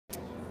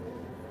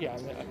Yeah,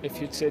 if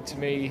you'd said to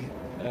me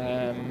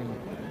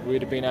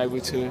we'd have been able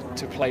to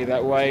play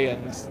that way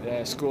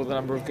and score the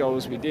number of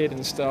goals we did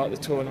and start the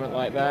tournament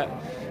like that,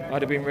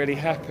 I'd have been really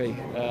happy.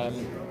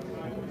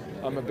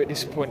 I'm a bit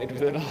disappointed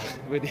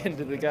with the end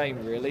of the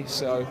game, really.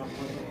 So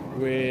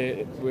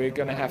we're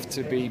going to have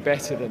to be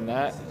better than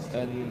that,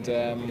 and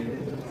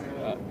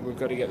we've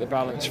got to get the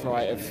balance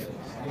right of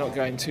not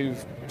going too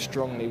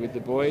strongly with the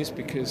boys,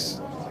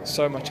 because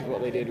so much of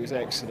what they did was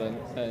excellent,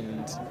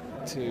 and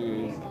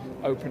to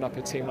open up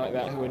a team like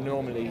that who are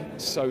normally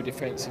so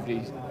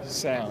defensively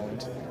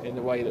sound in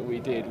the way that we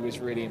did was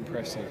really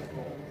impressive.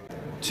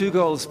 2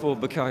 goals for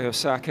Bukayo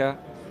Saka.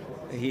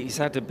 He's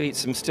had to beat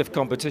some stiff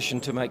competition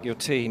to make your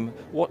team.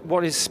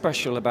 What is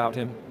special about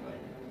him?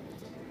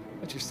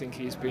 I just think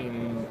he's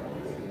been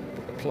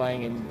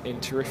playing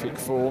in terrific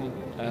form.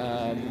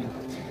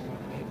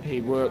 He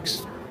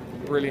works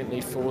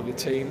brilliantly for the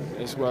team,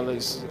 as well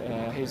as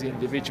his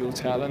individual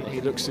talent. He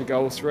looks a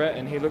goal threat,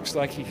 and he looks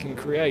like he can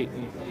create.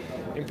 And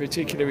in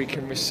particular, he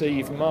can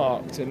receive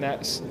marked, and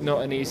that's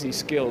not an easy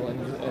skill.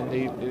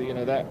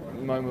 And that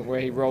moment where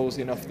he rolls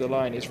in off the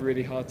line is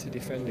really hard to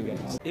defend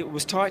against. It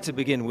was tight to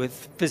begin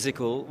with,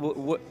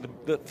 physical.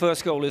 The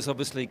first goal is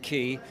obviously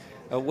key.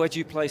 Where do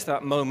you place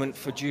that moment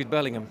for Jude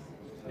Bellingham?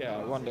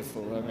 Yeah,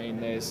 wonderful. I mean,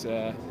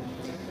 there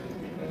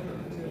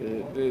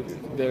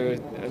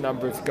are a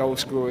number of goal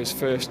scorers'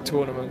 first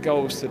tournament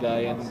goals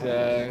today,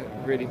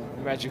 and really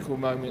magical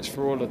moments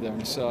for all of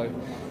them. So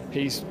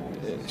he's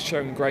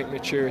shown great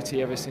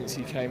maturity ever since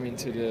he came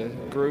into the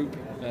group,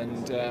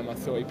 and I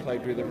thought he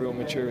played with a real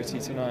maturity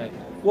tonight.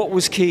 What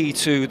was key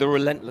to the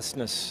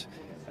relentlessness?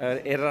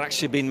 It had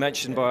actually been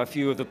mentioned by a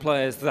few of the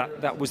players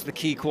that was the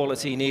key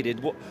quality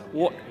needed.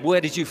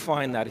 Where did you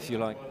find that, if you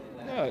like?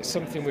 No, it's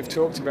something we've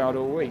talked about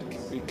all week,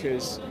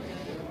 because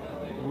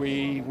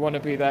we want to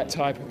be that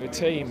type of a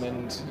team,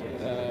 and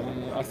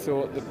I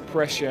thought the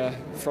pressure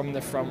from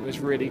the front was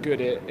really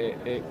good.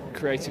 It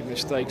created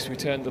mistakes. We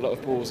turned a lot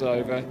of balls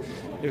over.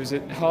 It was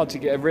hard to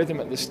get a rhythm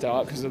at the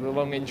start because of the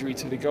long injury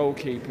to the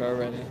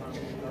goalkeeper,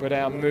 but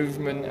our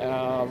movement,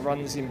 our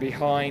runs in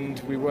behind,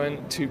 we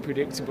weren't too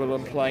predictable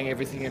on playing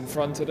everything in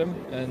front of them,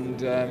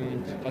 and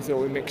I thought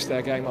we mixed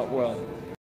our game up well.